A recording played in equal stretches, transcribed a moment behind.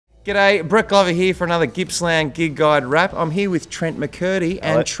G'day, Brett Glover here for another Gippsland Gig Guide wrap. I'm here with Trent McCurdy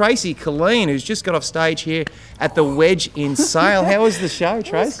and Tracy Colleen, who's just got off stage here at the Wedge in Sale. How was the show,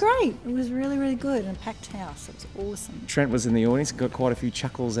 Trace? It was great. It was really, really good. And a packed house. It was awesome. Trent was in the audience, got quite a few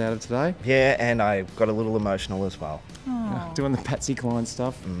chuckles out of today. Yeah, and I got a little emotional as well. Doing the Patsy Cline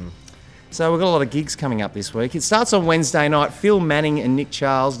stuff. So we've got a lot of gigs coming up this week. It starts on Wednesday night. Phil Manning and Nick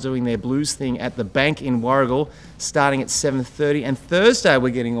Charles doing their blues thing at the Bank in Warragul, starting at 7:30. And Thursday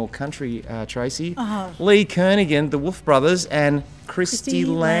we're getting all country, Tracy. Lee Kernaghan, the Wolf Brothers, and Christy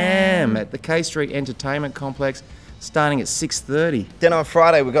Lamb at the K Street Entertainment Complex, starting at 6:30. Then on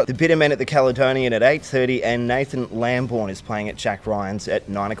Friday we've got the Bittermen at the Caledonian at 8:30, and Nathan Lambourne is playing at Jack Ryan's at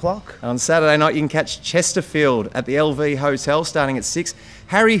 9 o'clock. On Saturday night you can catch Chesterfield at the LV Hotel, starting at 6.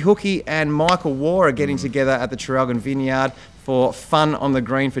 Harry Hookey and Michael Waugh are getting together at the Traralgon Vineyard for Fun on the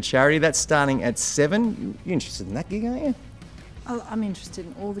Green for charity. That's starting at 7. You're interested in that gig, aren't you? I'm interested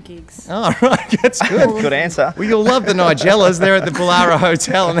in all the gigs. Oh, right, that's good. Good answer. Well, you'll love the Nigellas. They're at the Bullara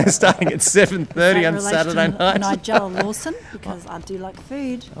Hotel and they're starting at 7:30 on Saturday night. Nigella Lawson, because I do like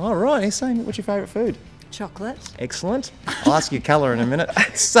food. All right, he's saying, what's your favourite food? Chocolate. Excellent. I'll ask you colour in a minute.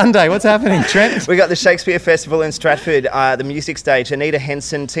 Sunday, what's happening, Trent? We got the Shakespeare Festival in Stratford, the music stage. Anita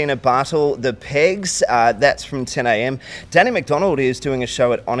Henson, Tina Bartle, The Pegs. That's from 10 a.m. Danny McDonald is doing a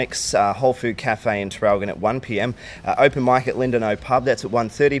show at Onyx Whole Food Cafe in Traralgon at 1 p.m. Open mic at Linden O Pub. That's at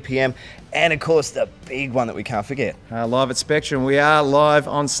 1:30 p.m. And, of course, the big one that we can't forget. Live at Spectrum. We are live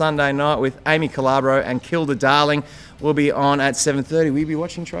on Sunday night with Amy Calabro and Kilda Darling. We'll be on at 7:30. Will you be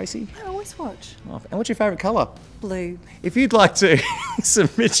watching, Tracy? I always watch. Oh, and what's your favourite colour? Blue. If you'd like to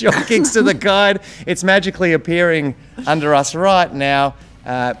submit your gigs to the guide, it's magically appearing under us right now.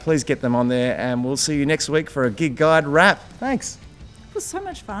 Please get them on there, and we'll see you next week for a Gig Guide wrap. Thanks. It was so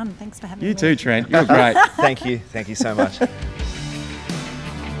much fun. Thanks for having me. You too, Trent. You're great. Thank you. Thank you so much.